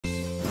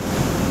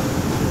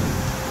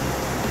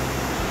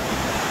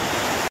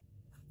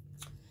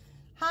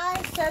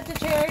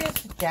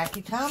Sagittarius,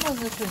 Jackie Tomlin.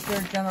 This is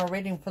your general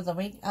reading for the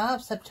week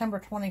of September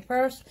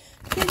 21st,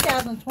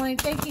 2020.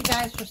 Thank you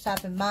guys for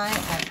stopping by.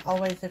 As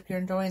always, if you're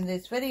enjoying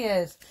these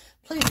videos,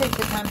 please take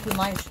the time to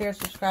like, share,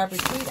 subscribe,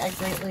 retweet. I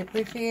greatly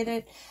appreciate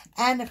it.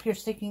 And if you're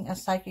seeking a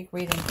psychic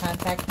reading,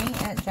 contact me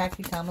at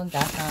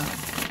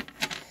JackieTomlin.com.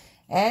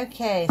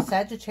 Okay,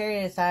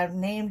 Sagittarius, I've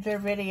named your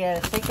video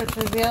Secrets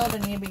Revealed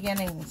and New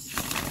Beginnings.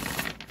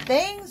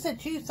 Things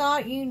that you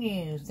thought you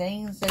knew,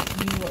 things that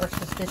you are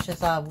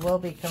suspicious of will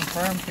be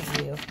confirmed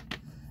to you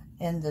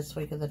in this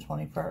week of the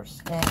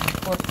 21st. And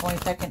of course,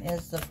 22nd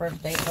is the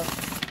first day of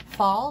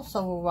fall,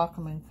 so we're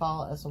welcoming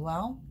fall as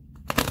well.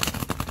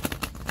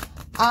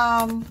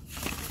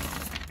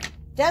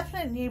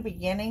 Definite new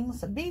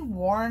beginnings. Be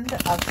warned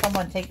of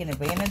someone taking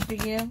advantage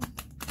of you.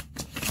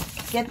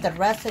 Get the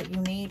rest that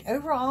you need.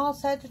 Overall,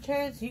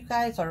 Sagittarius, you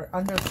guys are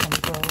under some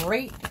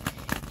great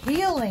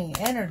healing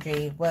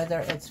energy, whether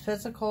it's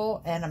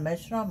physical and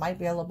emotional. It might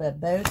be a little bit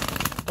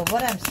both, but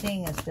what I'm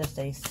seeing is just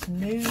a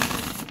smooth,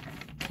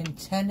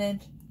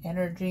 contented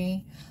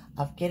energy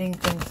of getting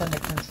things under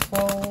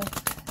control,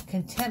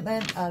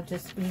 contentment of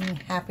just being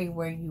happy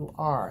where you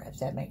are, if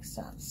that makes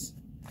sense.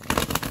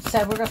 So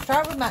we're going to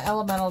start with my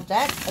elemental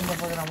deck, and then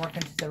we're going to work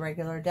into the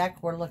regular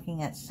deck. We're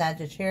looking at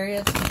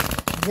Sagittarius.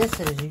 This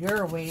is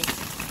your week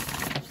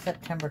of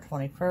September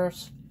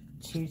 21st,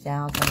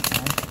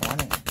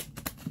 2020.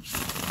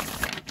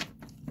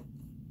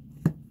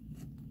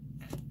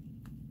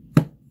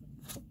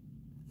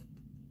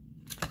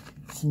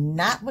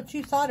 Not what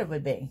you thought it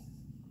would be.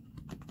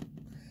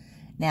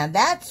 Now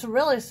that's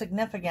really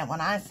significant when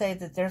I say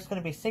that there's going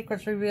to be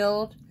secrets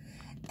revealed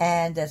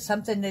and that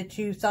something that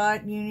you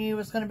thought you knew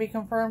was going to be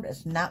confirmed.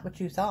 It's not what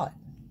you thought.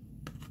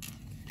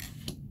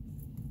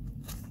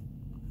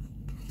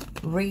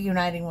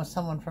 Reuniting with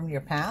someone from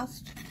your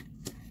past.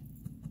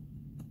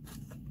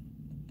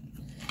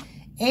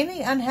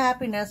 Any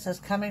unhappiness is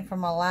coming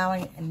from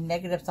allowing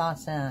negative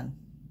thoughts in.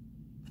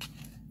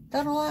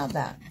 Don't allow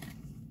that.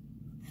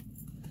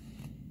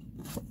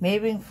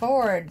 Moving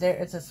forward, there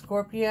is a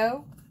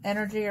Scorpio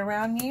energy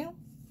around you.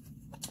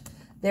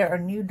 There are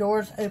new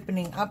doors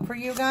opening up for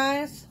you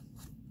guys.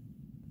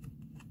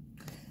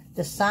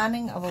 The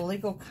signing of a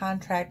legal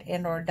contract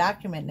and or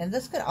document. And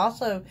this could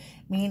also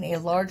mean a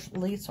large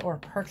lease or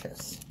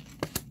purchase.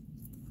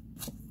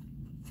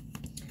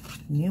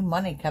 New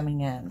money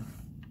coming in.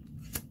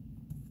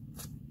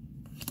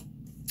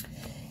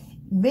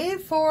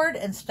 Move forward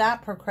and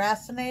stop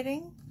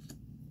procrastinating.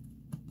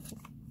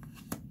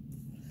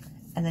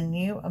 And a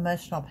new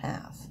emotional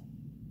path.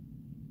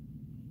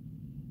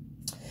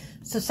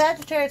 So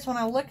Sagittarius, when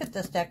I look at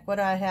this deck, what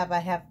do I have? I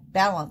have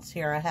balance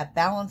here. I have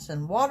balance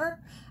in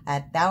water. I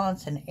have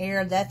balance in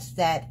air. That's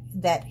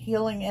that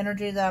healing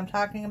energy that I'm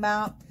talking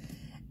about.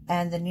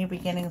 And the new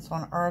beginnings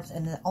on earth.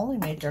 And the only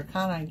major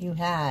arcana you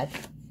had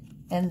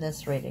in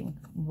this reading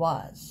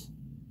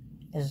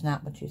is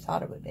not what you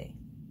thought it would be.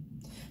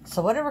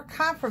 So whatever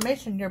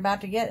confirmation you're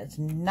about to get, it's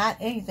not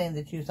anything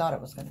that you thought it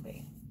was going to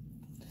be.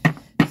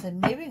 And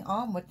moving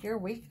on with your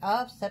week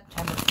of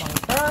September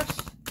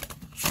 21st,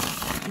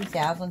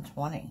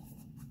 2020.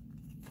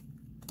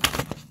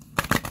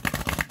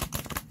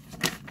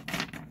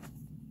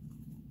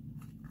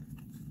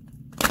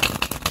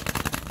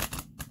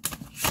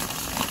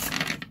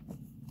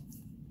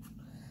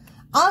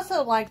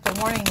 Also like the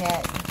warning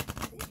that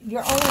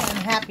you're only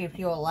unhappy if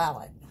you allow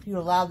it. If you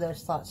allow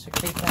those thoughts to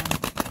creep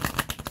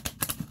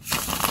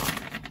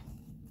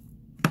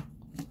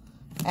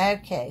in.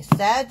 Okay,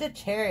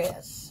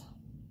 Sagittarius.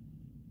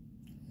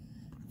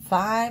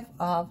 5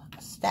 of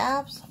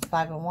Staffs,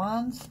 5 of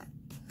Wands,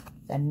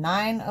 the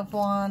 9 of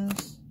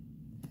Wands,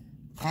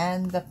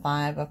 and the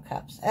 5 of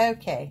Cups.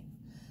 Okay,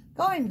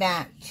 going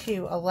back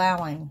to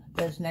allowing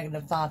those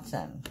negative thoughts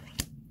in.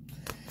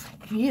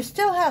 You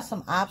still have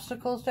some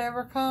obstacles to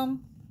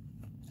overcome,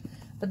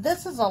 but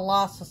this is a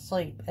loss of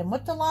sleep. And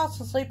what the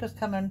loss of sleep is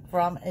coming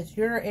from is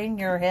you're in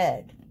your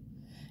head.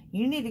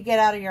 You need to get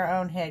out of your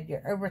own head.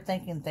 You're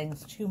overthinking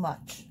things too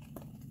much.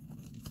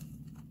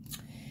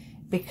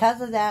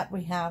 Because of that,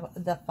 we have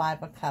the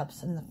 5 of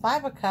Cups. And the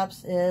 5 of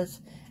Cups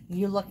is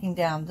you looking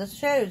down. This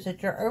shows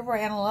that you're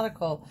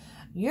over-analytical.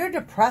 You're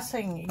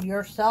depressing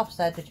yourself,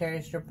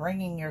 Sagittarius. You're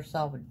bringing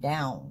yourself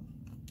down.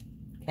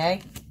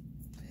 Okay?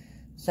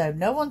 So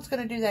no one's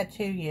going to do that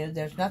to you.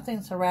 There's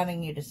nothing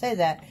surrounding you to say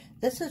that.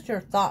 This is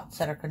your thoughts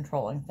that are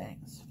controlling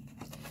things.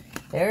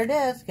 There it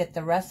is. Get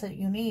the rest that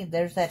you need.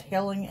 There's that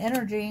healing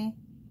energy.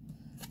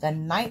 The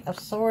Knight of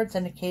Swords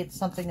indicates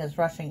something is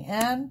rushing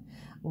in.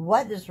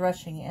 What is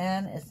rushing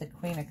in is the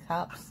Queen of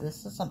Cups.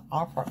 This is an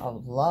offer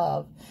of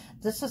love.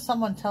 This is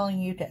someone telling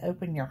you to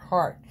open your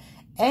heart.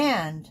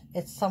 And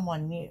it's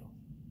someone new.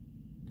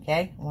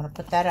 Okay? I want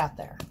to put that out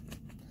there.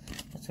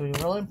 It's going to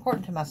be really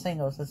important to my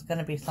singles. It's going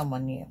to be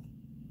someone new.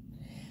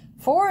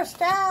 4 of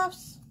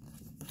Staffs.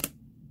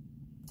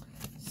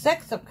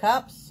 6 of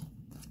Cups.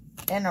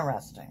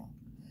 Interesting.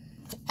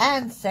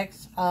 And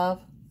 6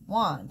 of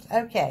Wands.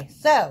 Okay,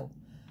 so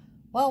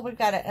Well, we've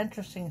got an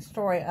interesting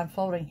story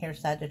unfolding here,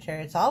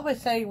 Sagittarius. I always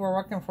say we're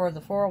working for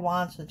the Four of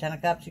Wands, the Ten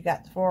of Cups. You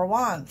got the Four of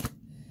Wands.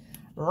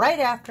 Right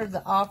after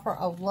the offer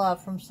of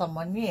love from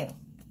someone new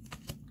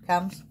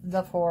comes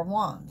the Four of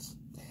Wands.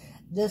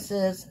 This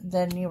is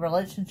the new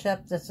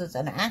relationship. This is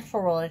an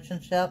actual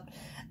relationship.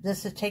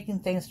 This is taking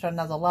things to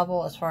another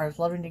level as far as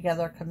living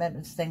together,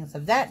 commitments, things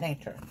of that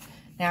nature.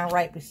 Now,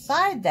 right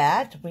beside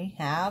that, we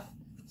have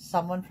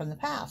someone from the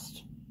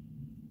past.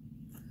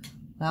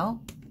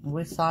 Well,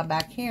 we saw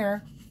back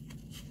here,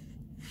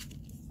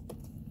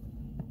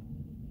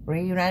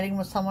 reuniting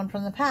with someone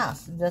from the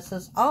past. This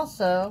is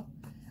also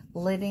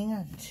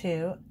leading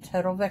to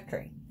total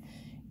victory.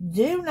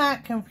 Do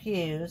not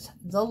confuse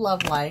the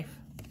love life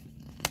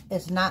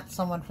is not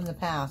someone from the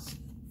past.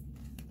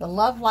 The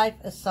love life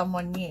is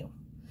someone new.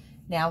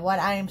 Now, what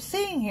I am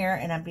seeing here,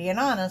 and I'm being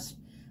honest,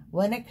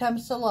 when it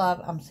comes to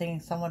love, I'm seeing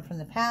someone from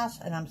the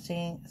past and I'm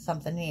seeing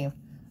something new.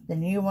 The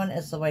new one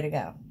is the way to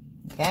go.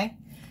 Okay?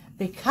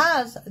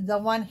 Because the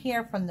one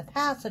here from the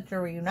past that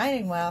you're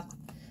reuniting with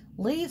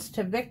leads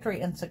to victory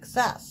and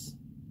success,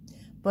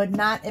 but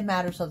not in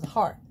matters of the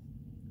heart.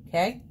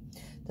 Okay?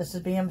 This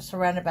is being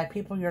surrounded by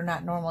people you're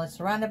not normally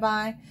surrounded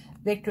by.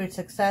 Victory,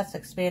 success,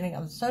 expanding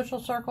of the social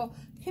circle.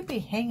 Could be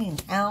hanging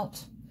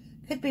out.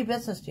 Could be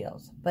business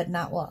deals, but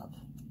not love.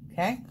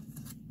 Okay?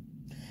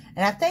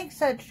 And I think,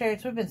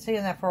 Sagittarius, we've been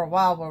seeing that for a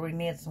while where we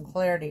need some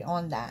clarity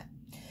on that.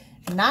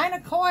 Nine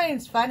of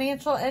Coins,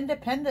 financial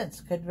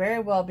independence could very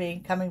well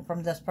be coming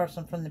from this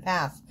person from the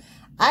past.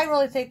 I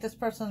really think this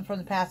person from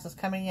the past is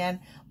coming in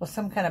with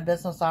some kind of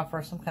business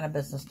offer, some kind of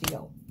business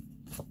deal.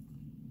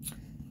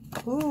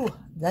 Ooh,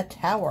 the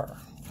Tower.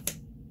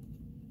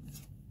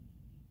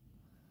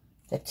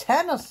 The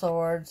Ten of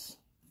Swords.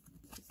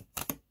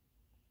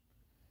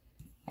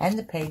 And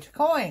the Page of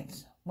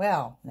Coins.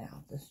 Well,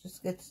 now, this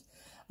just gets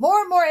more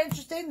and more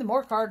interesting the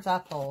more cards I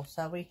pull.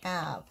 So we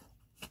have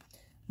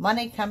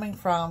money coming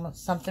from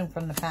something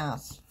from the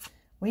past.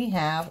 We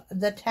have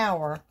the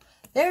Tower.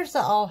 There's the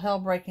all hell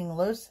breaking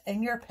loose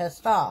and you're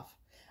pissed off.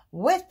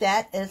 With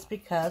that is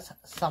because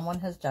someone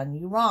has done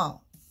you wrong.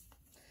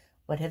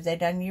 What have they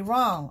done you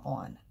wrong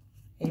on?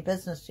 A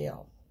business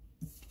deal.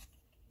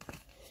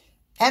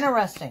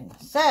 Interesting.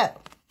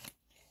 So,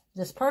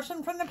 this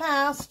person from the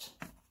past,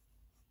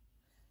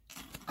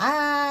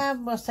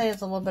 I'm going to say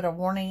it's a little bit of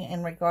warning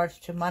in regards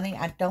to money.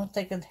 I don't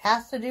think it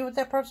has to do with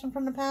that person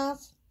from the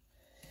past.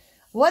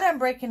 What I'm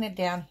breaking it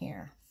down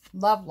here,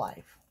 love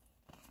life,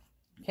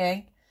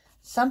 okay?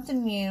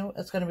 Something new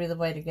is going to be the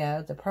way to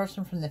go. The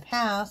person from the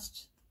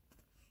past,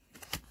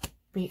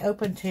 be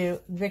open to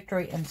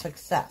victory and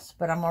success.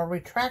 But I'm going to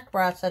retract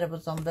where I said it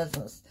was on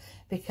business.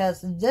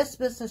 Because this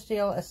business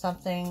deal is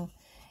something,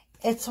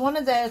 it's one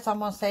of those, I'm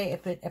going to say,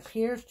 if it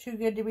appears too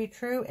good to be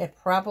true, it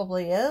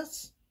probably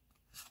is.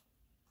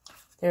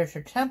 There's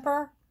your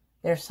temper.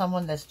 There's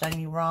someone that's done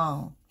you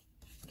wrong,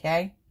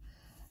 okay?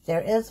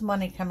 There is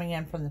money coming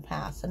in from the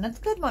past. And it's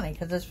good money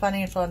because it's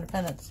financial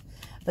independence.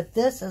 But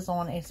this is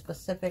on a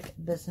specific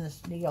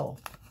business deal.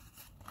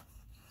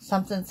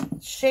 Something's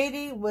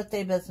shady with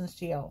a business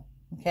deal.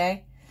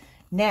 Okay?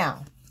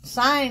 Now,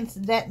 signs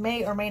that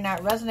may or may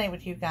not resonate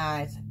with you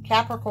guys.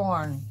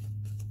 Capricorn.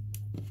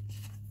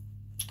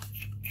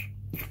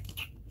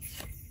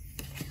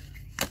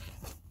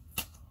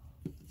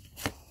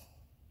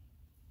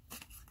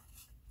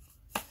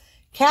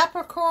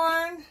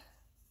 Capricorn,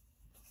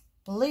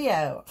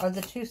 Leo are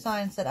the two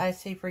signs that I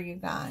see for you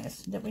guys.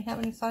 Did we have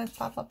any signs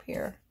pop up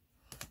here?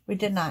 We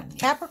did not.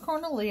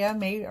 Capricorn and Leo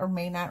may or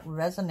may not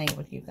resonate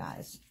with you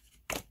guys.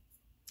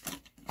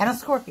 And a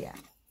Scorpio.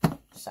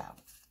 So,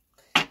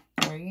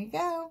 there you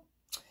go.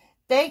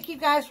 Thank you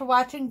guys for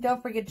watching.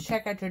 Don't forget to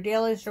check out your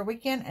dailies, your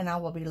weekend, and I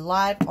will be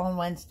live on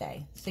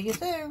Wednesday. See you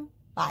soon.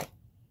 Bye.